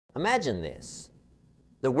Imagine this.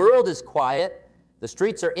 The world is quiet, the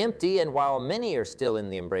streets are empty, and while many are still in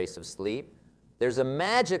the embrace of sleep, there's a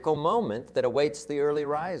magical moment that awaits the early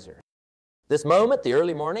riser. This moment, the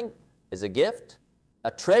early morning, is a gift,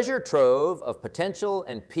 a treasure trove of potential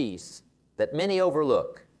and peace that many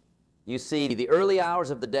overlook. You see, the early hours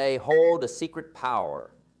of the day hold a secret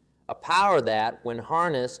power, a power that, when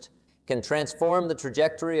harnessed, can transform the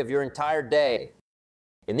trajectory of your entire day.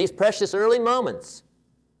 In these precious early moments,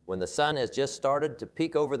 when the sun has just started to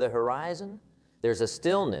peek over the horizon, there's a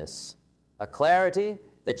stillness, a clarity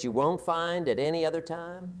that you won't find at any other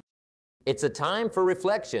time. It's a time for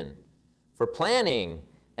reflection, for planning,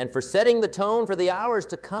 and for setting the tone for the hours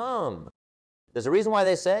to come. There's a reason why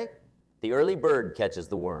they say, the early bird catches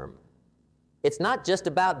the worm. It's not just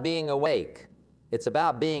about being awake, it's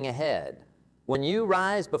about being ahead. When you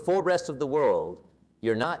rise before the rest of the world,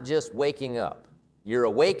 you're not just waking up, you're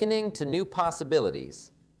awakening to new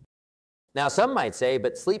possibilities. Now, some might say,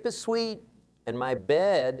 but sleep is sweet and my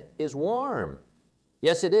bed is warm.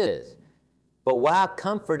 Yes, it is. But while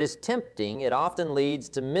comfort is tempting, it often leads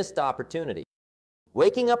to missed opportunity.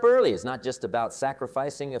 Waking up early is not just about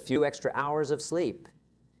sacrificing a few extra hours of sleep.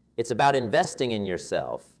 It's about investing in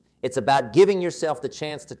yourself. It's about giving yourself the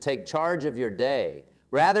chance to take charge of your day,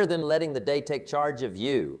 rather than letting the day take charge of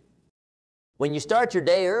you. When you start your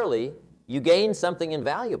day early, you gain something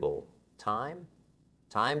invaluable: time.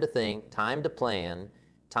 Time to think, time to plan,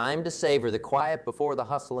 time to savor the quiet before the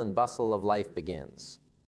hustle and bustle of life begins.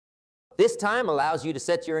 This time allows you to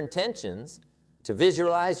set your intentions, to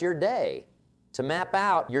visualize your day, to map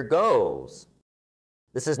out your goals.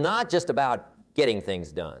 This is not just about getting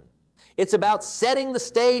things done. It's about setting the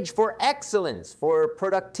stage for excellence, for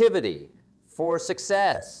productivity, for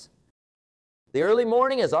success. The early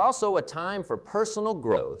morning is also a time for personal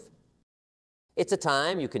growth. It's a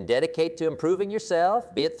time you can dedicate to improving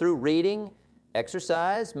yourself, be it through reading,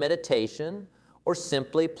 exercise, meditation, or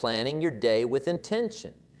simply planning your day with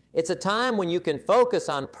intention. It's a time when you can focus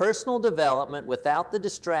on personal development without the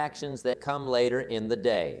distractions that come later in the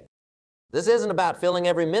day. This isn't about filling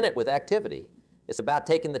every minute with activity. It's about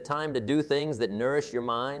taking the time to do things that nourish your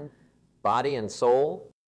mind, body, and soul.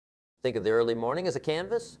 Think of the early morning as a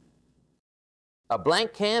canvas, a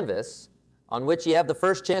blank canvas on which you have the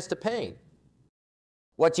first chance to paint.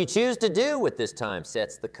 What you choose to do with this time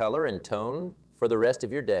sets the color and tone for the rest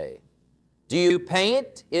of your day. Do you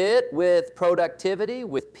paint it with productivity,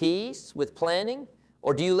 with peace, with planning,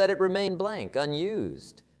 or do you let it remain blank,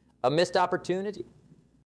 unused, a missed opportunity?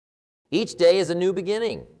 Each day is a new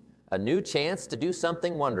beginning, a new chance to do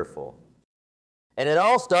something wonderful. And it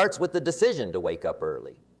all starts with the decision to wake up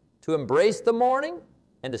early, to embrace the morning,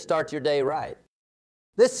 and to start your day right.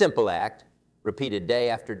 This simple act, repeated day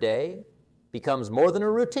after day, becomes more than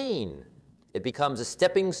a routine. It becomes a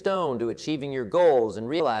stepping stone to achieving your goals and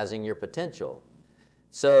realizing your potential.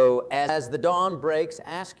 So as the dawn breaks,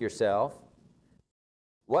 ask yourself,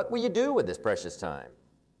 what will you do with this precious time?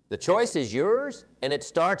 The choice is yours, and it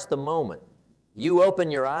starts the moment you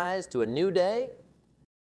open your eyes to a new day.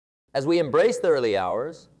 As we embrace the early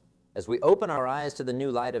hours, as we open our eyes to the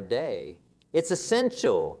new light of day, it's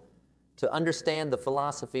essential to understand the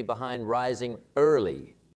philosophy behind rising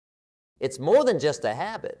early. It's more than just a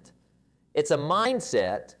habit. It's a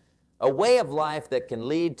mindset, a way of life that can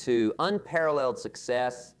lead to unparalleled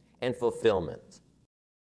success and fulfillment.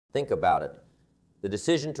 Think about it. The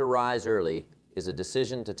decision to rise early is a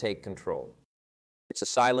decision to take control. It's a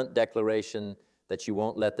silent declaration that you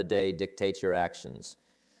won't let the day dictate your actions,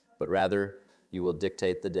 but rather you will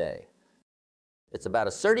dictate the day. It's about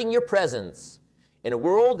asserting your presence in a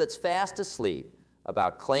world that's fast asleep,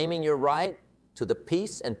 about claiming your right to the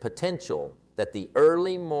peace and potential that the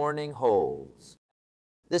early morning holds.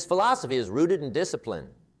 This philosophy is rooted in discipline.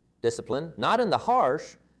 Discipline, not in the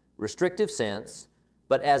harsh, restrictive sense,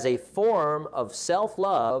 but as a form of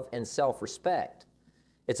self-love and self-respect.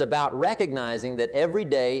 It's about recognizing that every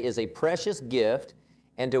day is a precious gift,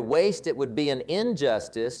 and to waste it would be an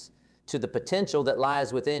injustice to the potential that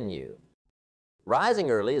lies within you.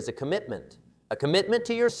 Rising early is a commitment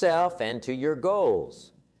to yourself and to your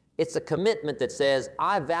goals. It's a commitment that says,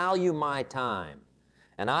 I value my time,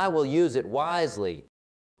 and I will use it wisely.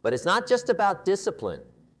 But it's not just about discipline.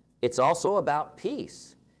 It's also about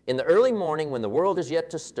peace. In the early morning, when the world is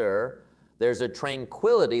yet to stir, there's a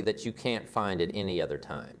tranquility that you can't find at any other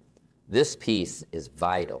time. This peace is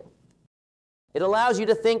vital. It allows you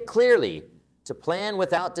to think clearly, to plan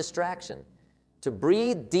without distraction, to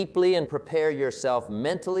breathe deeply and prepare yourself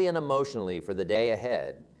mentally and emotionally for the day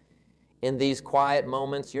ahead. In these quiet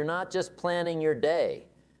moments, you're not just planning your day,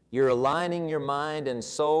 you're aligning your mind and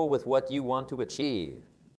soul with what you want to achieve.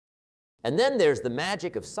 And then there's the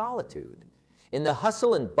magic of solitude. In the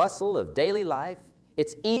hustle and bustle of daily life,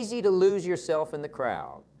 it's easy to lose yourself in the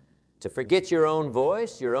crowd, to forget your own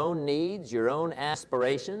voice, your own needs, your own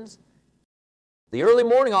aspirations. The early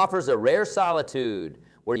morning offers a rare solitude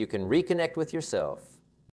where you can reconnect with yourself.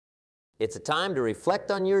 It's a time to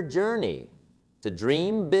reflect on your journey, to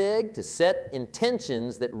dream big, to set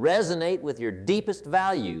intentions that resonate with your deepest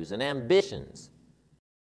values and ambitions.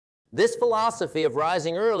 This philosophy of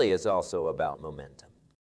rising early is also about momentum.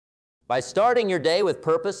 By starting your day with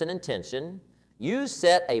purpose and intention, you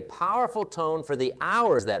set a powerful tone for the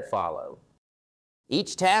hours that follow.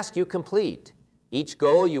 Each task you complete, each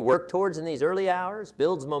goal you work towards in these early hours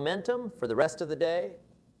builds momentum for the rest of the day.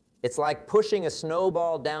 It's like pushing a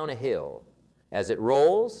snowball down a hill. As it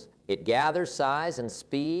rolls, it gathers size and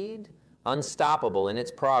speed, unstoppable in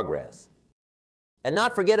its progress. And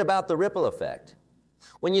not forget about the ripple effect.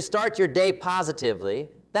 When you start your day positively,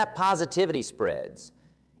 that positivity spreads.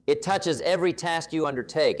 It touches every task you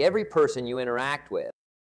undertake, every person you interact with.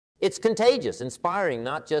 It's contagious, inspiring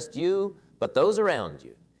not just you, but those around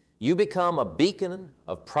you. You become a beacon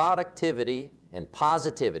of productivity and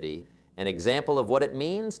positivity, an example of what it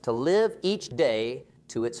means to live each day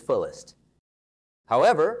to its fullest.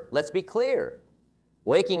 However, let's be clear.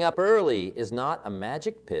 Waking up early is not a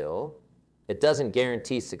magic pill. It doesn't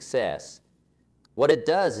guarantee success. What it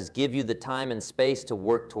does is give you the time and space to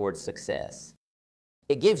work towards success.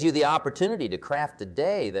 It gives you the opportunity to craft a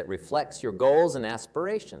day that reflects your goals and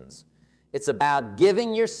aspirations. It's about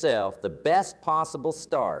giving yourself the best possible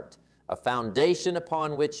start, a foundation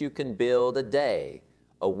upon which you can build a day,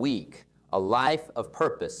 a week, a life of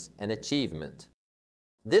purpose and achievement.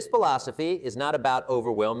 This philosophy is not about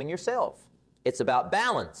overwhelming yourself. It's about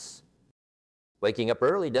balance. Waking up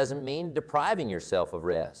early doesn't mean depriving yourself of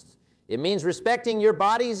rest. It means respecting your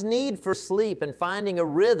body's need for sleep and finding a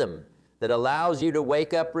rhythm that allows you to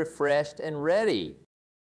wake up refreshed and ready.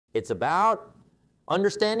 It's about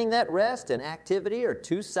understanding that rest and activity are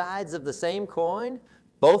two sides of the same coin,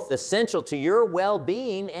 both essential to your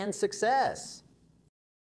well-being and success.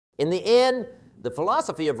 In the end, the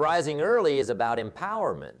philosophy of rising early is about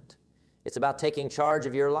empowerment. It's about taking charge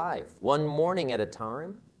of your life, one morning at a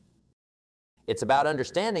time. It's about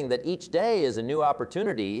understanding that each day is a new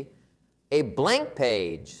opportunity, a blank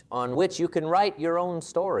page on which you can write your own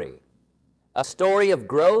story. A story of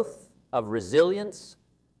growth, of resilience,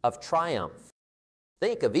 of triumph.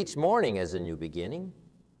 Think of each morning as a new beginning,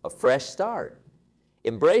 a fresh start.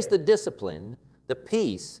 Embrace the discipline, the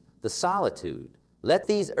peace, the solitude. Let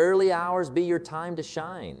these early hours be your time to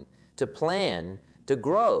shine, to plan, to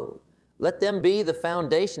grow. Let them be the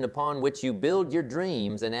foundation upon which you build your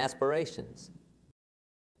dreams and aspirations.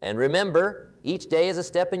 And remember, each day is a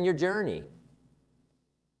step in your journey.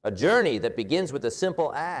 A journey that begins with a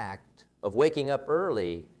simple act of waking up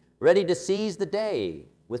early, ready to seize the day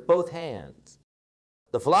with both hands.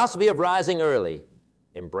 The philosophy of rising early,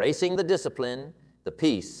 embracing the discipline, the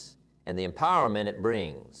peace, and the empowerment it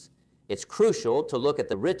brings. It's crucial to look at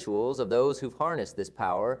the rituals of those who've harnessed this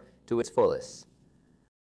power to its fullest.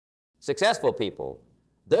 Successful people,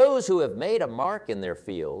 those who have made a mark in their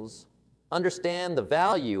fields, understand the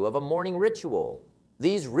value of a morning ritual.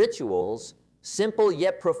 These rituals, simple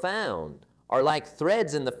yet profound, are like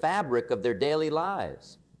threads in the fabric of their daily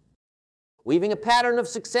lives, weaving a pattern of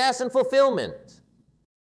success and fulfillment.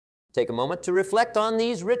 Take a moment to reflect on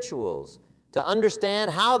these rituals, to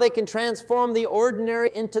understand how they can transform the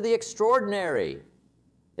ordinary into the extraordinary.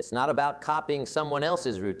 It's not about copying someone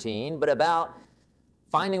else's routine, but about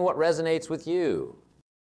finding what resonates with you,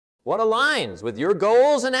 what aligns with your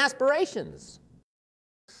goals and aspirations.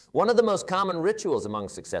 One of the most common rituals among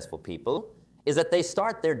successful people is that they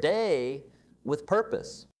start their day with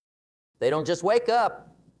purpose. They don't just wake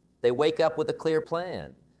up, they wake up with a clear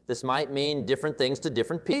plan. This might mean different things to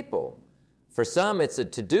different people. For some, it's a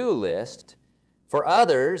to-do list. For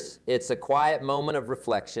others, it's a quiet moment of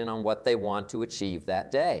reflection on what they want to achieve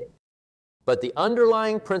that day. But the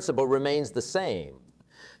underlying principle remains the same.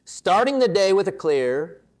 Starting the day with a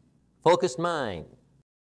clear, focused mind.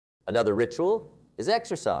 Another ritual is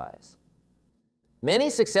exercise. Many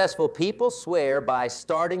successful people swear by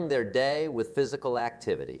starting their day with physical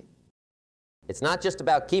activity. It's not just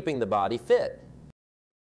about keeping the body fit.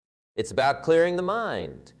 It's about clearing the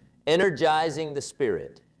mind, energizing the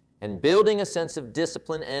spirit, and building a sense of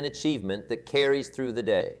discipline and achievement that carries through the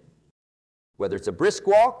day. Whether it's a brisk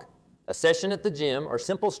walk, a session at the gym, or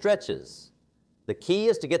simple stretches, the key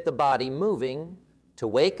is to get the body moving, to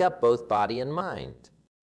wake up both body and mind.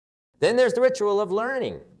 Then there's the ritual of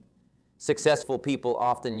learning. Successful people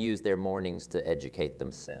often use their mornings to educate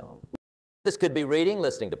themselves. This could be reading,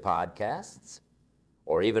 listening to podcasts,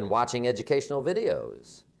 or even watching educational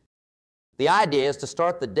videos. The idea is to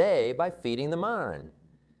start the day by feeding the mind,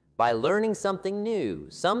 by learning something new,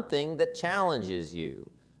 something that challenges you,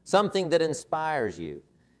 something that inspires you.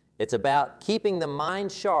 It's about keeping the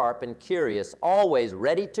mind sharp and curious, always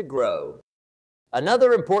ready to grow.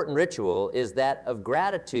 Another important ritual is that of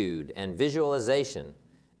gratitude and visualization.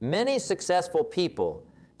 Many successful people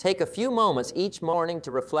take a few moments each morning to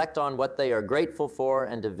reflect on what they are grateful for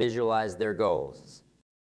and to visualize their goals.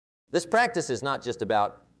 This practice is not just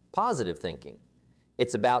about positive thinking.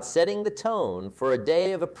 It's about setting the tone for a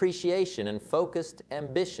day of appreciation and focused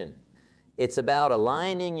ambition. It's about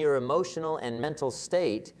aligning your emotional and mental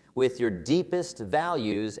state with your deepest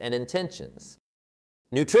values and intentions.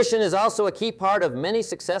 Nutrition is also a key part of many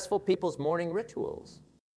successful people's morning rituals.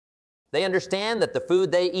 They understand that the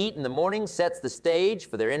food they eat in the morning sets the stage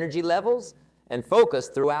for their energy levels and focus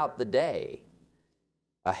throughout the day.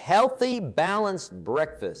 A healthy, balanced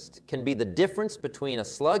breakfast can be the difference between a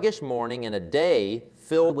sluggish morning and a day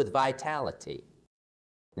filled with vitality.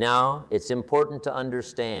 Now, it's important to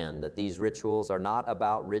understand that these rituals are not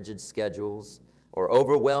about rigid schedules or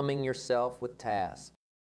overwhelming yourself with tasks.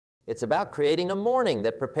 It's about creating a morning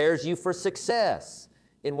that prepares you for success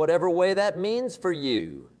in whatever way that means for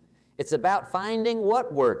you. It's about finding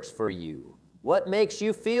what works for you, what makes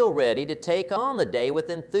you feel ready to take on the day with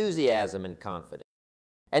enthusiasm and confidence.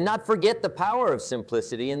 And not forget the power of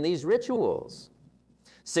simplicity in these rituals.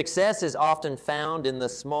 Success is often found in the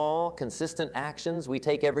small, consistent actions we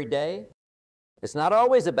take every day. It's not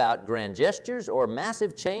always about grand gestures or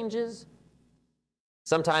massive changes.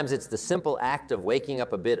 Sometimes it's the simple act of waking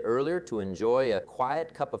up a bit earlier to enjoy a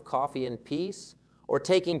quiet cup of coffee in peace, or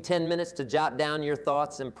taking 10 minutes to jot down your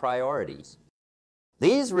thoughts and priorities.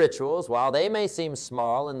 These rituals, while they may seem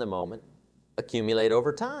small in the moment, accumulate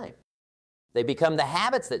over time. They become the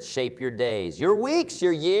habits that shape your days, your weeks,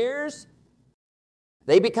 your years.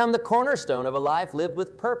 They become the cornerstone of a life lived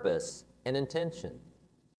with purpose and intention.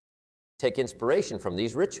 Take inspiration from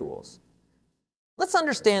these rituals. Let's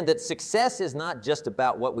understand that success is not just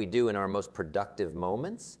about what we do in our most productive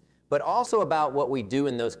moments, but also about what we do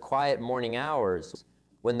in those quiet morning hours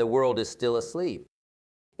when the world is still asleep.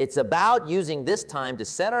 It's about using this time to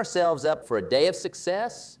set ourselves up for a day of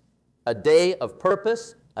success, a day of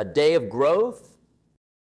purpose, a day of growth.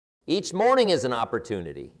 Each morning is an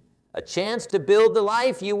opportunity, a chance to build the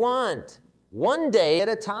life you want, one day at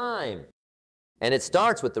a time. And it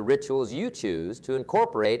starts with the rituals you choose to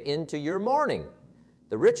incorporate into your morning,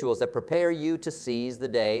 the rituals that prepare you to seize the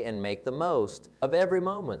day and make the most of every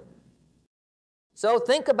moment. So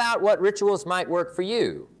think about what rituals might work for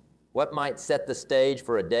you. What might set the stage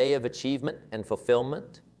for a day of achievement and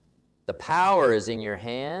fulfillment? The power is in your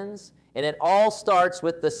hands, and it all starts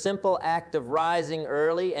with the simple act of rising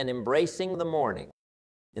early and embracing the morning.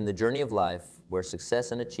 In the journey of life, where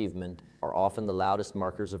success and achievement are often the loudest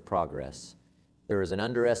markers of progress, there is an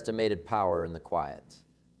underestimated power in the quiet,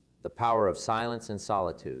 the power of silence and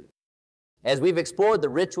solitude. As we've explored the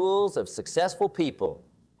rituals of successful people,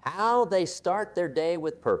 how they start their day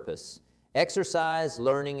with purpose, exercise,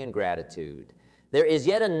 learning, and gratitude, there is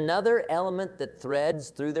yet another element that threads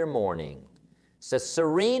through their morning. It's a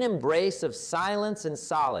serene embrace of silence and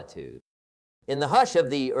solitude. In the hush of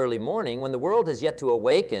the early morning, when the world has yet to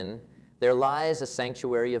awaken, there lies a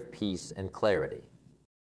sanctuary of peace and clarity.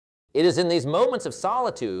 It is in these moments of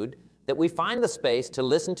solitude that we find the space to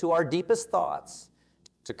listen to our deepest thoughts,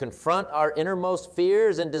 to confront our innermost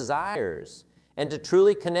fears and desires, and to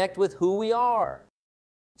truly connect with who we are.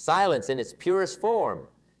 Silence in its purest form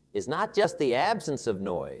is not just the absence of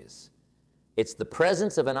noise. It's the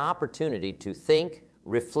presence of an opportunity to think,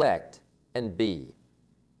 reflect, and be.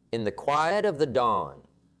 In the quiet of the dawn,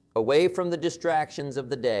 away from the distractions of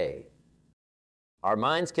the day, our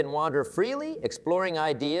minds can wander freely, exploring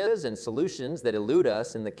ideas and solutions that elude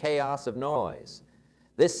us in the chaos of noise.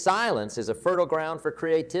 This silence is a fertile ground for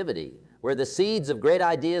creativity, where the seeds of great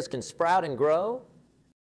ideas can sprout and grow.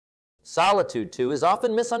 Solitude, too, is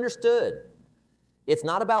often misunderstood. It's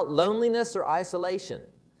not about loneliness or isolation.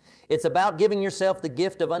 It's about giving yourself the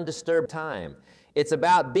gift of undisturbed time. It's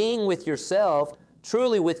about being with yourself,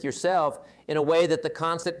 truly with yourself, in a way that the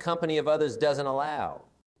constant company of others doesn't allow.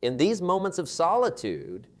 In these moments of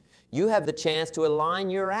solitude, you have the chance to align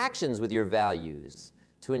your actions with your values,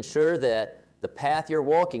 to ensure that the path you're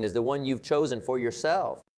walking is the one you've chosen for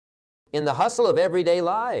yourself. In the hustle of everyday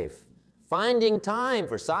life, finding time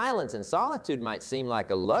for silence and solitude might seem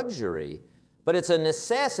like a luxury, but it's a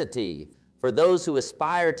necessity for those who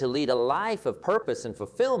aspire to lead a life of purpose and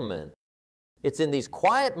fulfillment. It's in these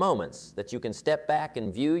quiet moments that you can step back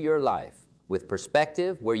and view your life with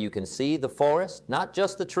perspective, where you can see the forest, not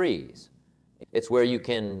just the trees. It's where you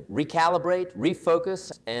can recalibrate,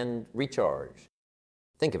 refocus, and recharge.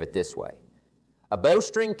 Think of it this way. A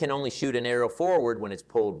bowstring can only shoot an arrow forward when it's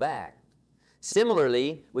pulled back.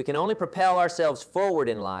 Similarly, we can only propel ourselves forward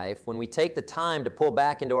in life when we take the time to pull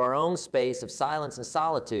back into our own space of silence and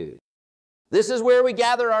solitude. This is where we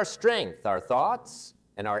gather our strength, our thoughts,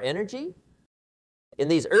 and our energy. In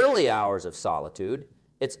these early hours of solitude,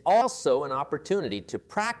 it's also an opportunity to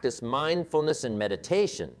practice mindfulness and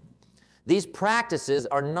meditation. These practices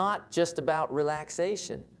are not just about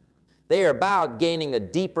relaxation. They are about gaining a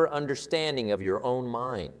deeper understanding of your own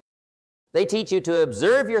mind. They teach you to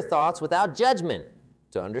observe your thoughts without judgment,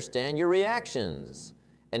 to understand your reactions,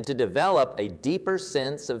 and to develop a deeper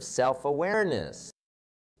sense of self-awareness.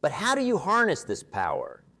 But how do you harness this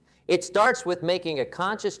power? It starts with making a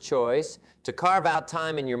conscious choice to carve out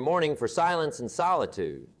time in your morning for silence and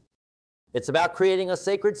solitude. It's about creating a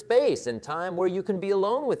sacred space and time where you can be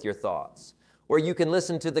alone with your thoughts, where you can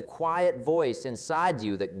listen to the quiet voice inside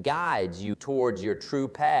you that guides you towards your true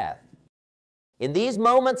path. In these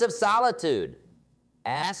moments of solitude,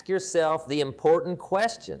 ask yourself the important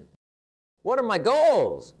question: what are my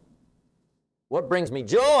goals? What brings me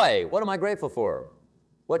joy? What am I grateful for?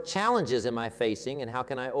 What challenges am I facing, and how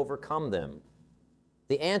can I overcome them?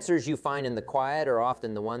 The answers you find in the quiet are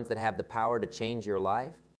often the ones that have the power to change your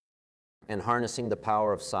life. And harnessing the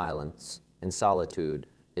power of silence and solitude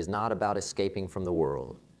is not about escaping from the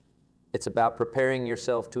world. It's about preparing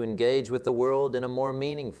yourself to engage with the world in a more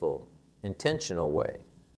meaningful, intentional way.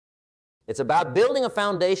 It's about building a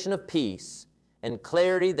foundation of peace and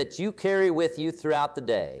clarity that you carry with you throughout the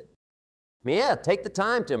day. Yeah, take the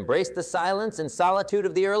time to embrace the silence and solitude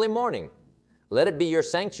of the early morning. Let it be your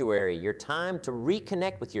sanctuary, your time to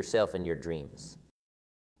reconnect with yourself and your dreams.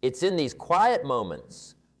 It's in these quiet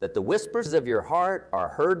moments that the whispers of your heart are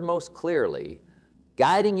heard most clearly,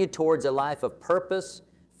 guiding you towards a life of purpose,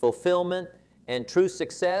 fulfillment, and true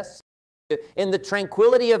success. In the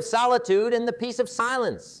tranquility of solitude and the peace of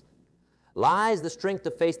silence lies the strength to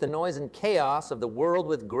face the noise and chaos of the world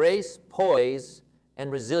with grace, poise,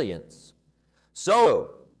 and resilience.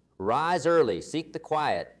 So, rise early, seek the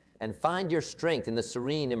quiet, and find your strength in the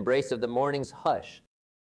serene embrace of the morning's hush.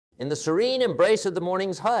 In the serene embrace of the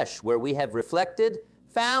morning's hush, where we have reflected,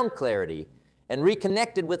 found clarity, and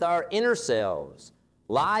reconnected with our inner selves,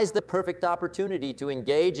 lies the perfect opportunity to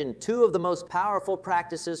engage in two of the most powerful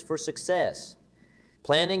practices for success: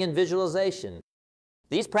 planning and visualization.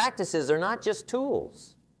 These practices are not just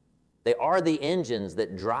tools. They are the engines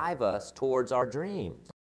that drive us towards our dreams.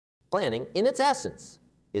 Planning, in its essence,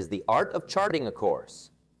 is the art of charting a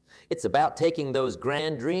course. It's about taking those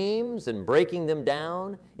grand dreams and breaking them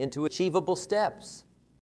down into achievable steps.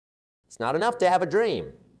 It's not enough to have a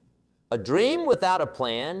dream. A dream without a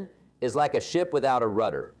plan is like a ship without a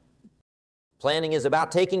rudder. Planning is about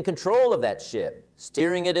taking control of that ship,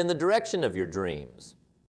 steering it in the direction of your dreams.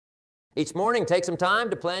 Each morning, take some time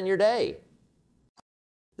to plan your day.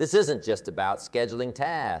 This isn't just about scheduling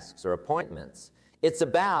tasks or appointments. It's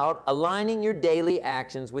about aligning your daily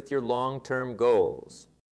actions with your long-term goals.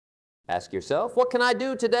 Ask yourself, what can I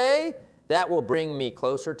do today that will bring me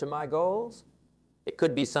closer to my goals? It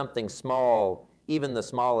could be something small. Even the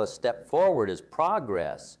smallest step forward is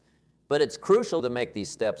progress. But it's crucial to make these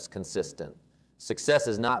steps consistent. Success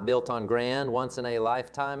is not built on grand,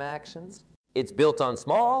 once-in-a-lifetime actions. It's built on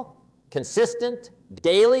small, consistent,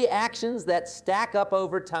 daily actions that stack up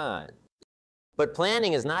over time. But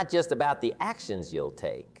planning is not just about the actions you'll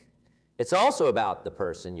take. It's also about the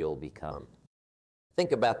person you'll become.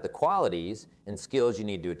 Think about the qualities and skills you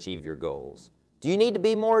need to achieve your goals. Do you need to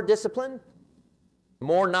be more disciplined,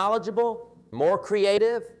 more knowledgeable, more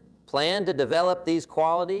creative? Plan to develop these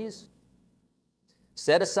qualities.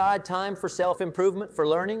 Set aside time for self-improvement, for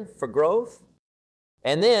learning, for growth.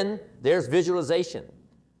 And then there's visualization,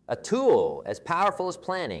 a tool as powerful as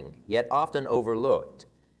planning, yet often overlooked.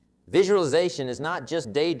 Visualization is not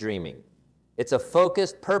just daydreaming. It's a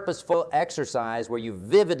focused, purposeful exercise where you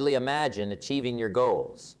vividly imagine achieving your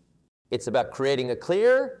goals. It's about creating a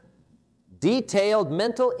clear, detailed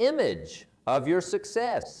mental image of your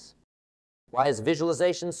success. Why is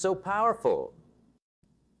visualization so powerful?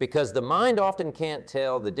 Because the mind often can't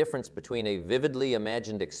tell the difference between a vividly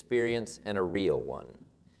imagined experience and a real one.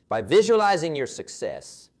 By visualizing your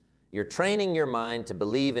success, you're training your mind to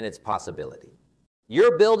believe in its possibility.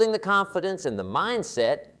 You're building the confidence and the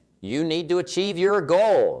mindset you need to achieve your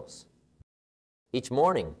goals. Each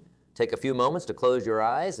morning, take a few moments to close your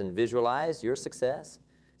eyes and visualize your success.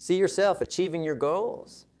 See yourself achieving your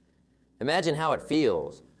goals. Imagine how it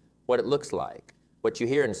feels, what it looks like, what you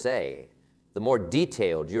hear and say. the more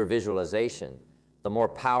detailed your visualization, the more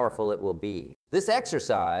powerful it will be. This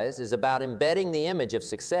exercise is about embedding the image of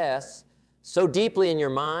success so deeply in your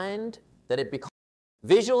mind that it becomes.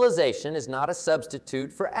 Visualization is not a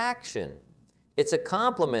substitute for action. It's a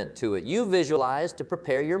complement to it. You visualize to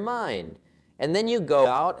prepare your mind, and then you go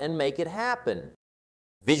out and make it happen.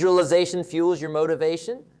 Visualization fuels your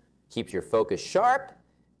motivation, keeps your focus sharp,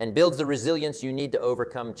 and builds the resilience you need to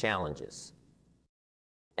overcome challenges.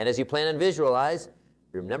 And as you plan and visualize,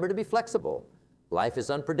 remember to be flexible. Life is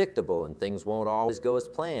unpredictable and things won't always go as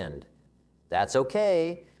planned. That's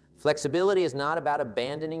okay. Flexibility is not about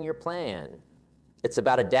abandoning your plan. It's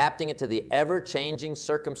about adapting it to the ever-changing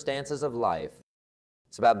circumstances of life.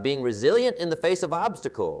 It's about being resilient in the face of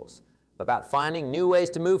obstacles, about finding new ways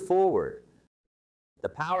to move forward. The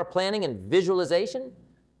power of planning and visualization,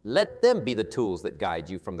 let them be the tools that guide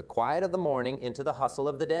you from the quiet of the morning into the hustle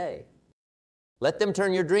of the day. Let them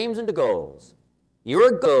turn your dreams into goals,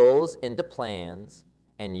 your goals into plans,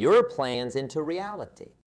 and your plans into reality.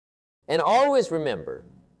 And always remember,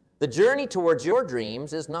 the journey towards your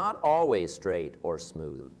dreams is not always straight or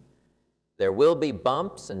smooth. There will be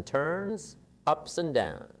bumps and turns, ups and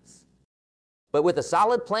downs. But with a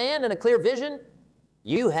solid plan and a clear vision,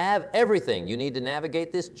 you have everything you need to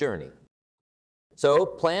navigate this journey. So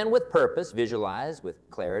plan with purpose, visualize with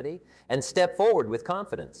clarity, and step forward with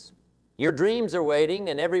confidence. Your dreams are waiting,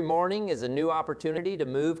 and every morning is a new opportunity to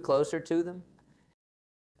move closer to them.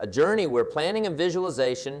 A journey where planning and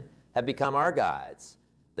visualization have become our guides.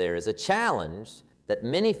 There is a challenge that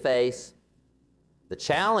many face, the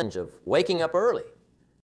challenge of waking up early.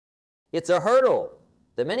 It's a hurdle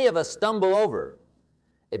that many of us stumble over,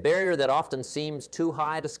 a barrier that often seems too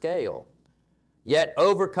high to scale. Yet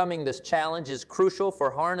overcoming this challenge is crucial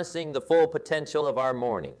for harnessing the full potential of our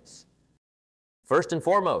mornings. First and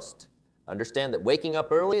foremost, understand that waking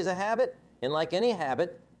up early is a habit, and like any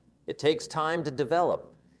habit, it takes time to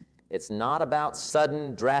develop. It's not about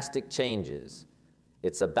sudden, drastic changes.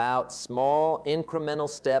 It's about small, incremental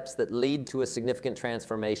steps that lead to a significant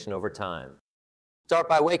transformation over time. Start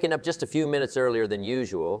by waking up just a few minutes earlier than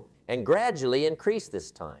usual and gradually increase this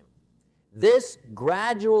time. This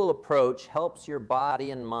gradual approach helps your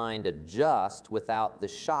body and mind adjust without the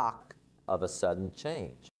shock of a sudden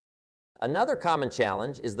change. Another common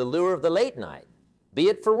challenge is the lure of the late night, be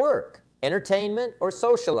it for work, entertainment, or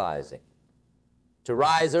socializing. To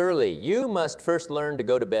rise early, you must first learn to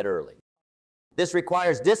go to bed early. This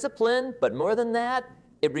requires discipline, but more than that,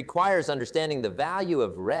 it requires understanding the value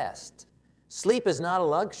of rest. Sleep is not a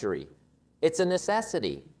luxury, it's a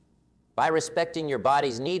necessity. By respecting your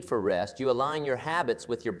body's need for rest, you align your habits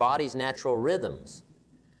with your body's natural rhythms.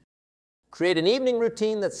 Create an evening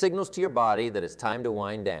routine that signals to your body that it's time to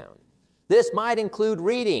wind down. This might include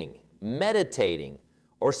reading, meditating,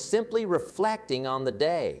 or simply reflecting on the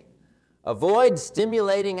day. Avoid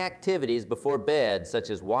stimulating activities before bed, such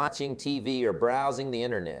as watching TV or browsing the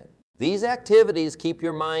internet. These activities keep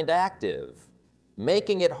your mind active,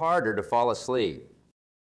 making it harder to fall asleep.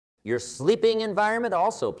 Your sleeping environment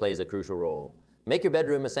also plays a crucial role. Make your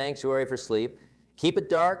bedroom a sanctuary for sleep. Keep it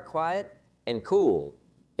dark, quiet, and cool.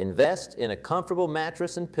 Invest in a comfortable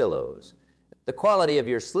mattress and pillows. The quality of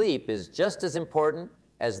your sleep is just as important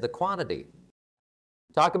as the quantity.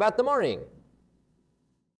 Talk about the morning.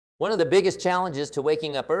 One of the biggest challenges to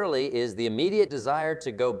waking up early is the immediate desire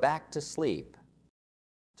to go back to sleep.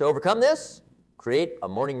 To overcome this, create a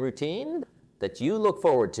morning routine that you look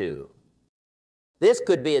forward to. This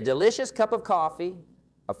could be a delicious cup of coffee,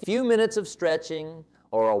 a few minutes of stretching,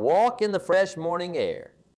 or a walk in the fresh morning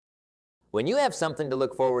air. When you have something to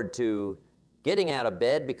look forward to, getting out of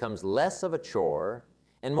bed becomes less of a chore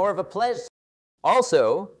and more of a pleasure.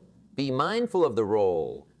 Also, be mindful of the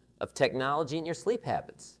role of technology in your sleep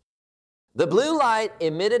habits. The blue light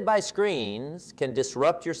emitted by screens can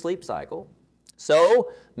disrupt your sleep cycle,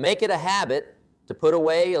 so make it a habit to put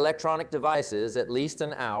away electronic devices at least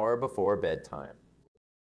an hour before bedtime.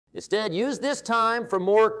 Instead, use this time for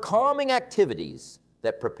more calming activities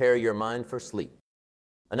that prepare your mind for sleep.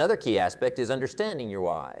 Another key aspect is understanding your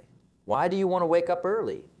why. Why do you want to wake up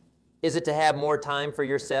early? Is it to have more time for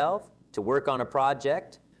yourself, to work on a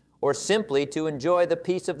project, or simply to enjoy the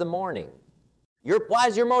peace of the morning? Why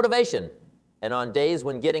is your motivation? And on days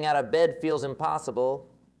when getting out of bed feels impossible,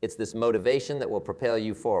 it's this motivation that will propel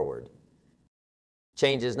you forward.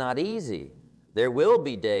 Change is not easy. There will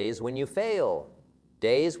be days when you fail,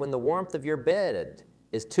 days when the warmth of your bed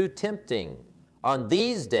is too tempting. On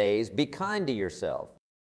these days, be kind to yourself.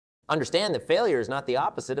 Understand that failure is not the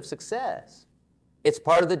opposite of success. It's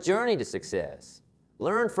part of the journey to success.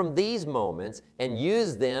 Learn from these moments and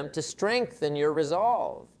use them to strengthen your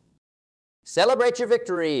resolve. Celebrate your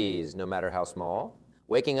victories, no matter how small.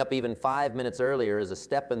 Waking up even 5 minutes earlier is a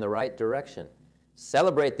step in the right direction.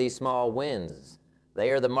 Celebrate these small wins.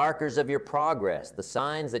 They are the markers of your progress, the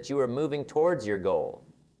signs that you are moving towards your goal.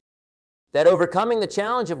 That overcoming the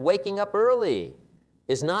challenge of waking up early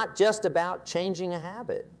is not just about changing a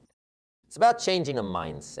habit. It's about changing a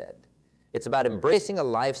mindset. It's about embracing a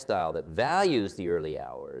lifestyle that values the early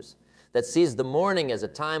hours, that sees the morning as a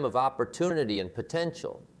time of opportunity and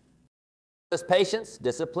potential. There's patience,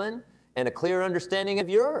 discipline, and a clear understanding of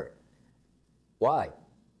your why.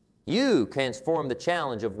 You transform the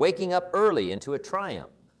challenge of waking up early into a triumph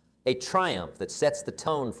that sets the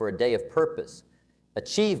tone for a day of purpose,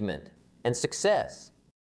 achievement, and success.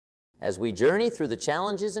 As we journey through the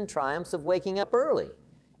challenges and triumphs of waking up early,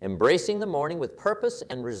 embracing the morning with purpose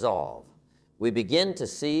and resolve, we begin to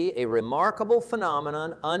see a remarkable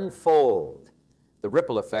phenomenon unfold, the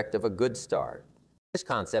ripple effect of a good start. This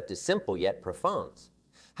concept is simple yet profound.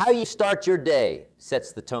 How you start your day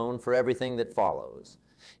sets the tone for everything that follows.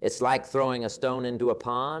 It's like throwing a stone into a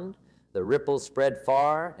pond. The ripples spread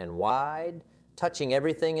far and wide, touching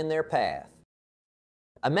everything in their path.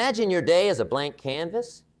 Imagine your day as a blank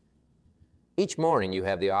canvas. Each morning you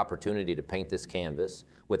have the opportunity to paint this canvas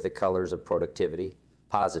with the colors of productivity,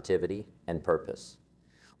 positivity, and purpose.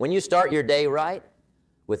 When you start your day right,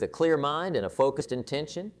 with a clear mind and a focused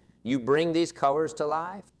intention, you bring these colors to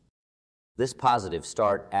life. This positive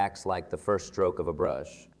start acts like the first stroke of a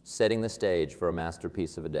brush, setting the stage for a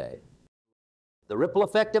masterpiece of a day. The ripple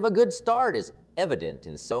effect of a good start is evident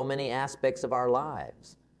in so many aspects of our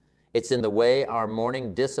lives. It's in the way our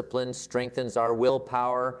morning discipline strengthens our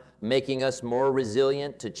willpower, making us more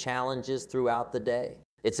resilient to challenges throughout the day.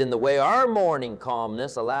 It's in the way our morning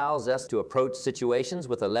calmness allows us to approach situations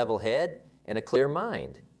with a level head and a clear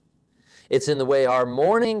mind. It's in the way our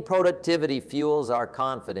morning productivity fuels our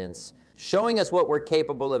confidence, showing us what we're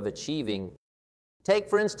capable of achieving. Take,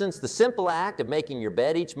 for instance, the simple act of making your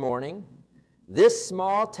bed each morning. This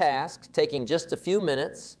small task, taking just a few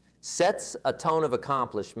minutes, sets a tone of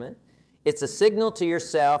accomplishment. It's a signal to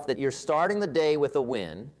yourself that you're starting the day with a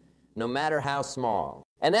win, no matter how small.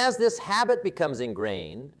 And as this habit becomes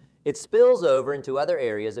ingrained, it spills over into other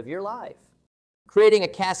areas of your life, creating a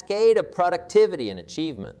cascade of productivity and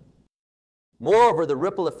achievement. Moreover, the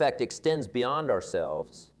ripple effect extends beyond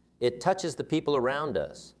ourselves. It touches the people around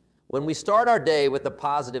us. When we start our day with a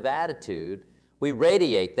positive attitude, we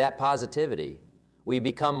radiate that positivity. We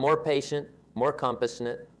become more patient, more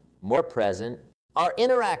compassionate, more present. Our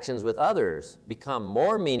interactions with others become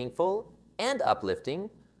more meaningful and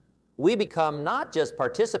uplifting. We become not just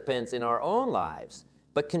participants in our own lives,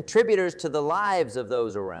 but contributors to the lives of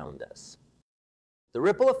those around us. The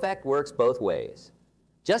ripple effect works both ways.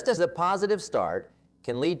 Just as a positive start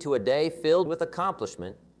can lead to a day filled with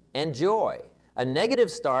accomplishment and joy, a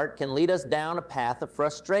negative start can lead us down a path of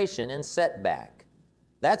frustration and setback.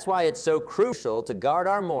 That's why it's so crucial to guard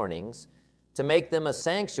our mornings, to make them a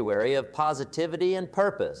sanctuary of positivity and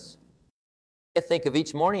purpose. Think of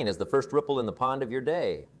each morning as the first ripple in the pond of your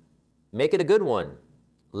day. Make it a good one.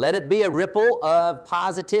 Let it be a ripple of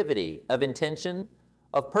positivity, of intention,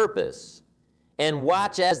 of purpose. And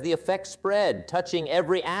watch as the effects spread, touching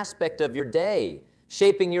every aspect of your day,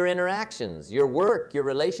 shaping your interactions, your work, your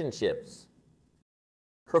relationships.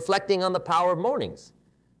 Reflecting on the power of mornings,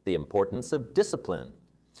 the importance of discipline,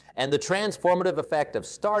 and the transformative effect of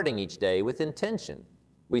starting each day with intention.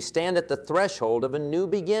 We stand at the threshold of a new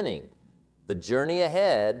beginning. The journey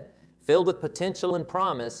ahead, filled with potential and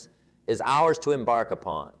promise, is ours to embark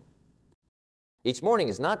upon. Each morning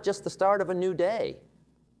is not just the start of a new day.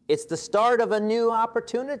 It's the start of a new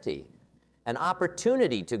opportunity, an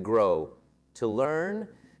opportunity to grow, to learn,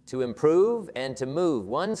 to improve, and to move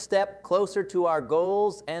one step closer to our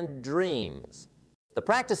goals and dreams. The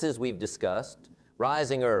practices we've discussed,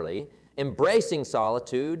 rising early, embracing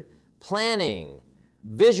solitude, planning,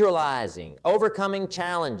 visualizing, overcoming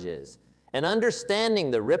challenges, and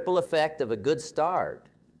understanding the ripple effect of a good start,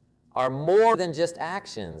 are more than just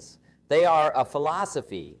actions. They are a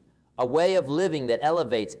philosophy, a way of living that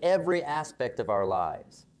elevates every aspect of our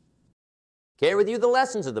lives. Carry with you the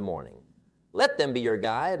lessons of the morning. Let them be your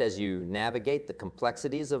guide as you navigate the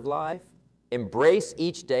complexities of life. Embrace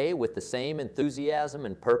each day with the same enthusiasm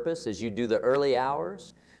and purpose as you do the early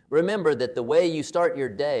hours. Remember that the way you start your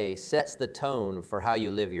day sets the tone for how you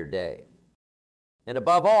live your day. And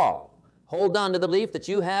above all, hold on to the belief that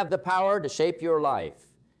you have the power to shape your life.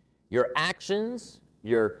 Your actions,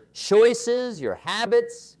 your choices, your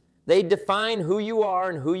habits, they define who you are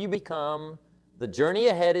and who you become. The journey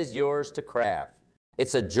ahead is yours to craft.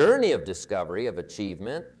 It's a journey of discovery, of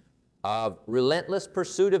achievement, of relentless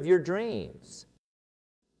pursuit of your dreams.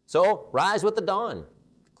 So rise with the dawn.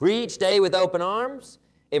 Greet each day with open arms.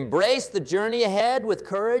 Embrace the journey ahead with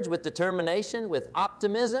courage, with determination, with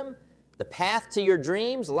optimism. The path to your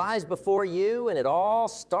dreams lies before you, and it all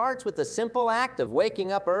starts with the simple act of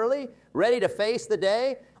waking up early, ready to face the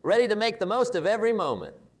day, ready to make the most of every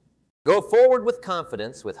moment. Go forward with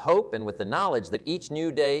confidence, with hope, and with the knowledge that each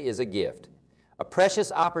new day is a gift, a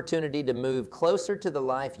precious opportunity to move closer to the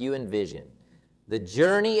life you envision. The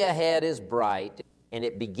journey ahead is bright, and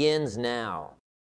it begins now.